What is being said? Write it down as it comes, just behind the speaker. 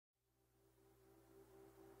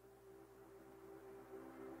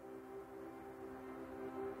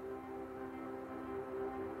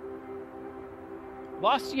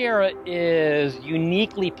La Sierra is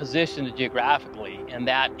uniquely positioned geographically in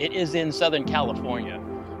that it is in Southern California.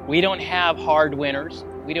 We don't have hard winters.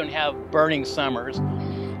 We don't have burning summers.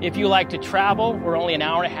 If you like to travel, we're only an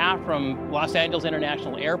hour and a half from Los Angeles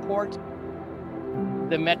International Airport.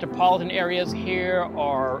 The metropolitan areas here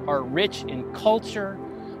are rich in culture,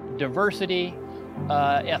 diversity,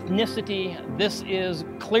 ethnicity. This is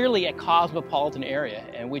clearly a cosmopolitan area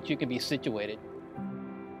in which you can be situated.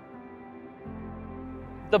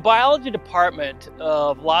 The biology department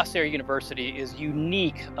of La Sierra University is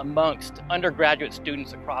unique amongst undergraduate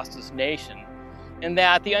students across this nation in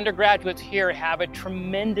that the undergraduates here have a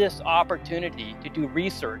tremendous opportunity to do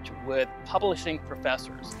research with publishing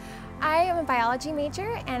professors. I am a biology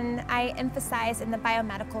major and I emphasize in the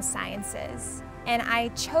biomedical sciences. And I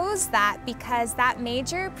chose that because that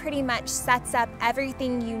major pretty much sets up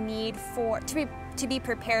everything you need to be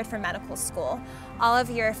prepared for medical school. All of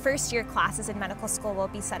your first year classes in medical school will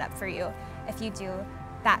be set up for you if you do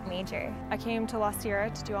that major. I came to La Sierra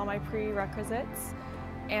to do all my prerequisites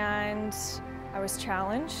and I was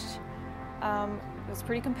challenged. It was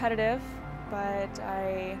pretty competitive, but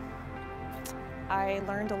I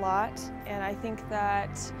learned a lot, and I think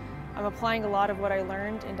that I'm applying a lot of what I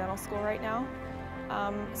learned in dental school right now.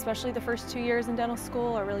 Especially the first 2 years in dental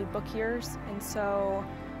school are really book years, and so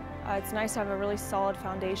it's nice to have a really solid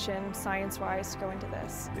foundation science-wise to go into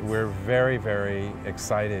this. We're very, very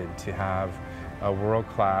excited to have a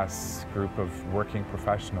world-class group of working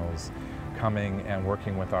professionals coming and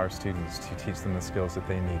working with our students to teach them the skills that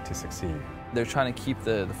they need to succeed. They're trying to keep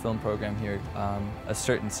the film program here a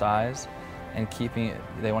certain size, and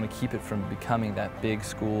they want to keep it from becoming that big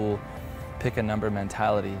school, pick a number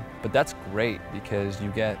mentality. But that's great because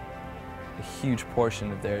you get a huge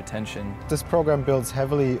portion of their attention. This program builds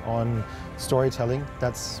heavily on storytelling.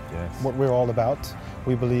 That's what we're all about.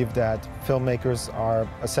 We believe that filmmakers are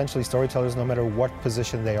essentially storytellers no matter what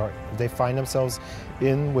position they find themselves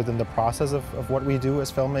in within the process of what we do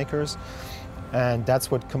as filmmakers. And that's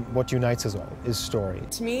what unites us all, is story.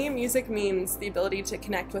 To me, music means the ability to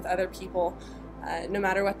connect with other people. No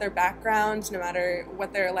matter what their background, no matter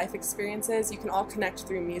what their life experience is, you can all connect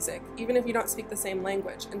through music, even if you don't speak the same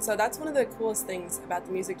language. And so that's one of the coolest things about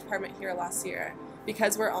the music department here at La Sierra.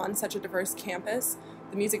 Because we're on such a diverse campus,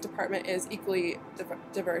 the music department is equally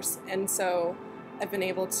diverse. And so I've been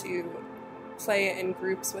able to play in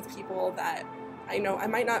groups with people that I know I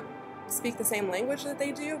might not speak the same language that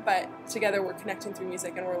they do, but together we're connecting through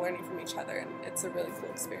music and we're learning from each other, and it's a really cool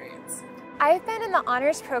experience. I've been in the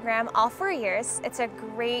honors program all 4 years. It's a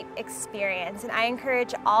great experience, and I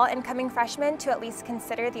encourage all incoming freshmen to at least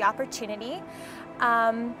consider the opportunity.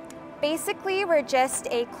 Basically, we're just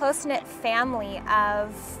a close-knit family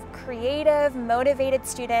of creative, motivated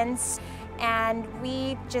students, and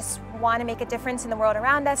we just want to make a difference in the world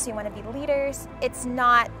around us. We want to be leaders. It's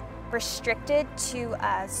not restricted to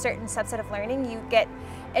a certain subset of learning. You get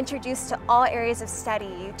introduced to all areas of study.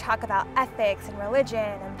 You talk about ethics and religion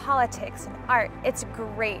and politics and art. It's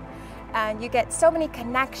great. And you get so many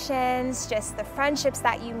connections, just the friendships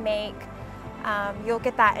that you make. You'll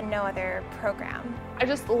get that in no other program. I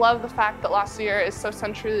just love the fact that La Sierra is so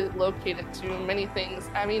centrally located to many things.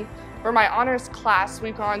 I mean, for my honors class,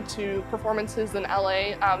 we've gone to performances in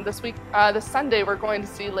LA. This Sunday, we're going to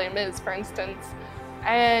see Les Mis, for instance.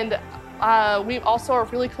 And we also are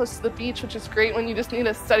really close to the beach, which is great when you just need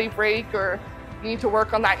a study break or need to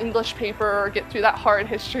work on that English paper or get through that hard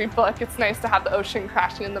history book. It's nice to have the ocean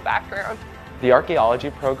crashing in the background. The archaeology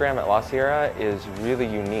program at La Sierra is really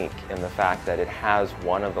unique in the fact that it has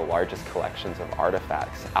one of the largest collections of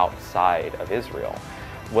artifacts outside of Israel.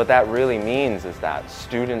 What that really means is that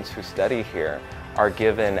students who study here are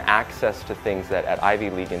given access to things that at Ivy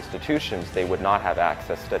League institutions they would not have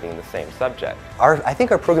access studying the same subject. I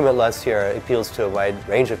think our program at La Sierra appeals to a wide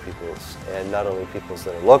range of peoples, and not only peoples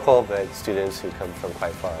that are local, but students who come from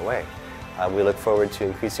quite far away. We look forward to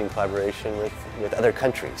increasing collaboration with other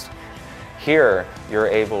countries. Here, you're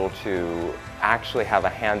able to actually have a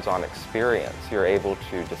hands-on experience. You're able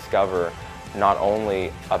to discover not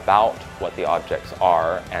only about what the objects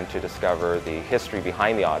are and to discover the history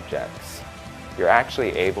behind the objects, you're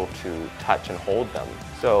actually able to touch and hold them.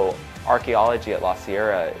 So archaeology at La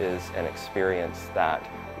Sierra is an experience that,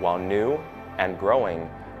 while new and growing,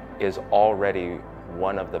 is already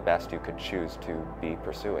one of the best you could choose to be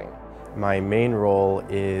pursuing. My main role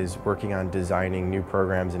is working on designing new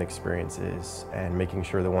programs and experiences and making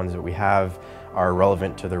sure the ones that we have are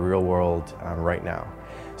relevant to the real world right now.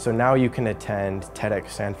 So now you can attend TEDx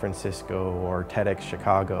San Francisco or TEDx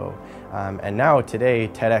Chicago, and now today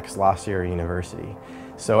TEDx La Sierra University.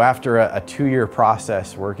 So after a 2-year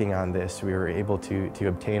process working on this, we were able to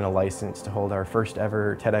obtain a license to hold our first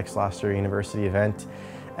ever TEDx La Sierra University event,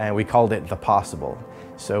 and we called it The Possible.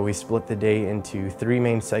 So we split the day into 3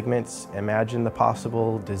 main segments: Imagine the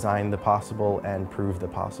Possible, Design the Possible, and Prove the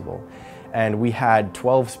Possible. And we had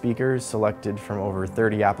 12 speakers selected from over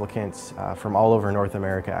 30 applicants from all over North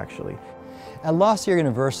America, actually. At La Sierra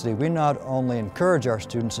University, we not only encourage our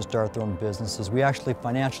students to start their own businesses, we actually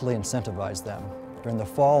financially incentivize them. During the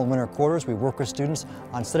fall and winter quarters, we work with students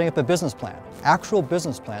on setting up a business plan. Actual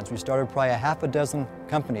business plans. We started probably a half-a-dozen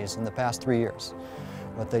companies in the past 3 years.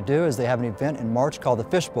 What they do is they have an event in March called the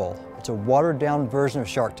Fishbowl. It's a watered-down version of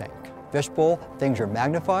Shark Tank. Fishbowl, things are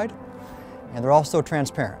magnified, and they're also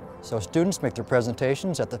transparent. So students make their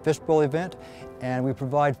presentations at the Fishbowl event, and we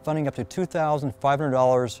provide funding up to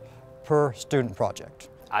 $2,500 per student project.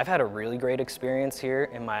 I've had a really great experience here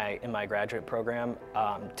in my graduate program.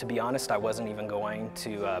 To be honest, I wasn't even going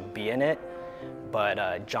to be in it,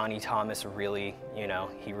 but Johnny Thomas really,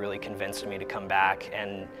 he really convinced me to come back,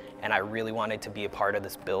 and I really wanted to be a part of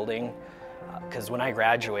this building. Because when I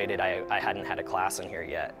graduated, I hadn't had a class in here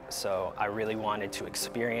yet, so I really wanted to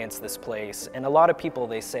experience this place. And a lot of people,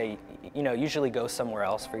 they say, usually go somewhere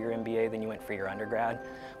else for your MBA than you went for your undergrad.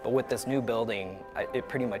 But with this new building, it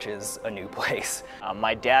pretty much is a new place.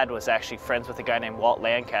 My dad was actually friends with a guy named Walt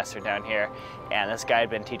Lancaster down here, and this guy had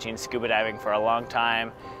been teaching scuba diving for a long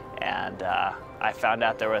time, and I found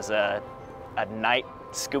out there was a night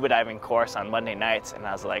scuba diving course on Monday nights, and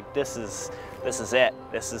I was like, this is it,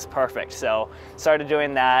 this is perfect. So started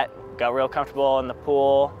doing that, got real comfortable in the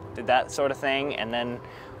pool, did that sort of thing, and then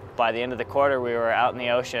by the end of the quarter we were out in the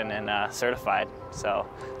ocean and certified. So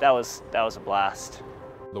that was a blast.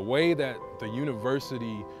 The way that the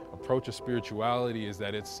university approaches spirituality is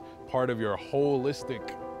that it's part of your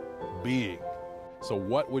holistic being. So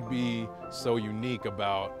what would be so unique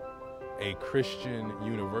about a Christian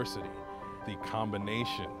university? The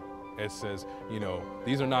combination. It says,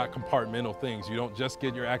 these are not compartmental things. You don't just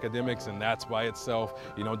get your academics and that's by itself.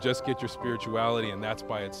 You don't just get your spirituality and that's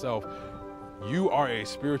by itself. You are a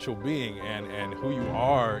spiritual being, and who you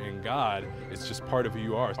are in God, it's just part of who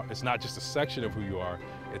you are. It's not just a section of who you are,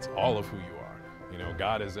 it's all of who you are.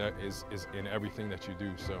 God is in everything that you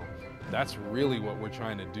do. So that's really what we're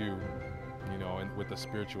trying to do, with the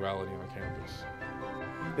spirituality on campus.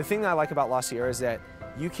 The thing that I like about La Sierra is that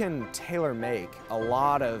you can tailor-make a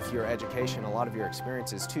lot of your education, a lot of your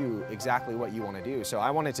experiences to exactly what you want to do. So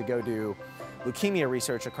I wanted to go do leukemia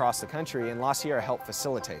research across the country, and La Sierra helped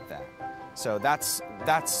facilitate that. So that's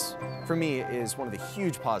for me is one of the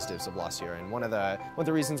huge positives of La Sierra, and one of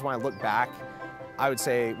the reasons when I look back, I would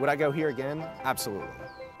say, would I go here again? Absolutely.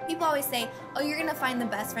 People always say, oh, you're gonna find the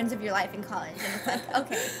best friends of your life in college, and it's like,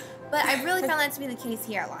 okay. But I really found that to be the case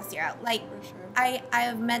here at La Sierra. Like, I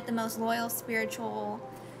have met the most loyal, spiritual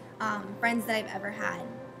friends that I've ever had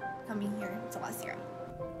coming here to La Sierra.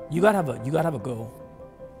 You gotta have a goal.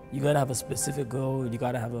 You gotta have a specific goal. You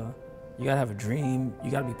gotta have a dream. You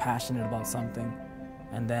gotta be passionate about something.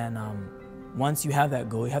 And then once you have that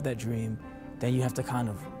goal, you have that dream, then you have to kind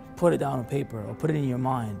of put it down on paper or put it in your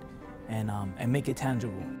mind and make it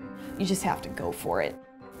tangible. You just have to go for it.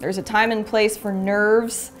 There's a time and place for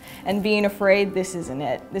nerves and being afraid. This isn't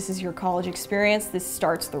it. This is your college experience. This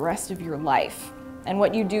starts the rest of your life. And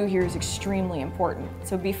what you do here is extremely important.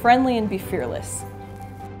 So be friendly and be fearless.